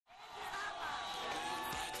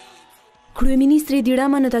Kryeministri Edi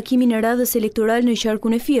Rama në takimin e radhës elektoral në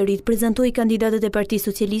qarkun e Fierit prezantoi kandidatët e Partisë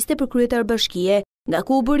Socialiste për kryetar bashkie, nga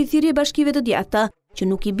ku u bëri thirrje bashkive të djatha që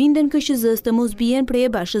nuk i binden KQZ-s të mos bien prej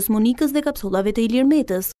e bashkës Monikës dhe kapsullave të Ilir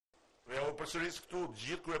Metës. Ja u përsëris këtu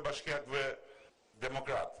gjithë kryebashkiakëve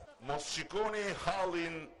demokrat. Mos shikoni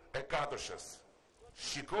hallin e katërshës.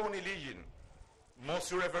 Shikoni ligjin.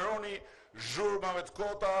 Mos ju referoni zhurmave të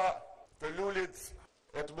kota të Lulit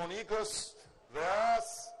e të Monikës dhe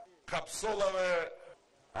as kapsullave.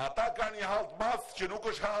 Ata kanë një hall të madh që nuk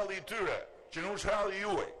është halli i tyre, që nuk është halli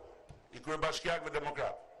juaj, i kryebashkiakëve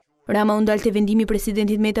demokrat. Rama u ndal te vendimi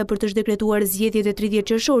presidentit Meta për të zhdekretuar zgjedhjet e 30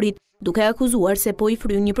 qershorit, duke akuzuar se po i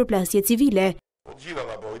fryn një përplasje civile. Po gjitha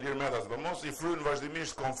apo Ilir Meta do mos i fryn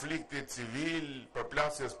vazhdimisht konfliktit civil,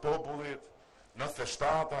 përplasjes popullit,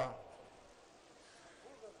 97-a.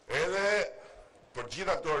 Edhe për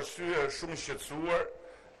gjitha këto arsye është shumë i shqetësuar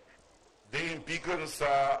deri në pikën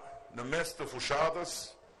sa në mes të fushatës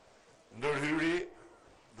ndërhyri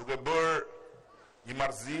duke bërë një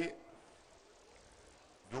marrëzi,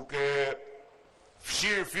 duke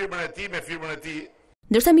fshirë firmën e tij me firmën e tij.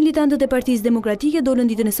 Ndërsa militantët e Partisë Demokratike dolën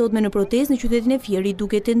ditën e sotme në protestë në qytetin e Fierit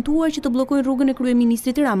duke tentuar që të bllokojnë rrugën e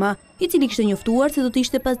kryeministrit Rama, i cili kishte njoftuar se do të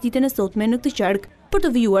ishte pas ditën e sotme në këtë qark për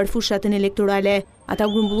të vijuar fushatën elektorale. Ata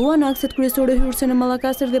grumbulluan akset kryesore hyrëse në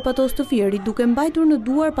Mallakastër dhe Patos të Fierit, duke mbajtur në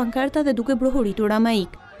duar pankarta dhe duke brohoritur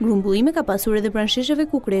Ramaik. Grumbullime ka pasur edhe pranë shesheve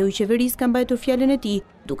ku kreu i qeverisë ka mbajtur fjalën e tij,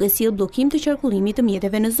 duke sjellë bllokim të qarkullimit të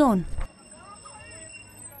mjeteve në zonë.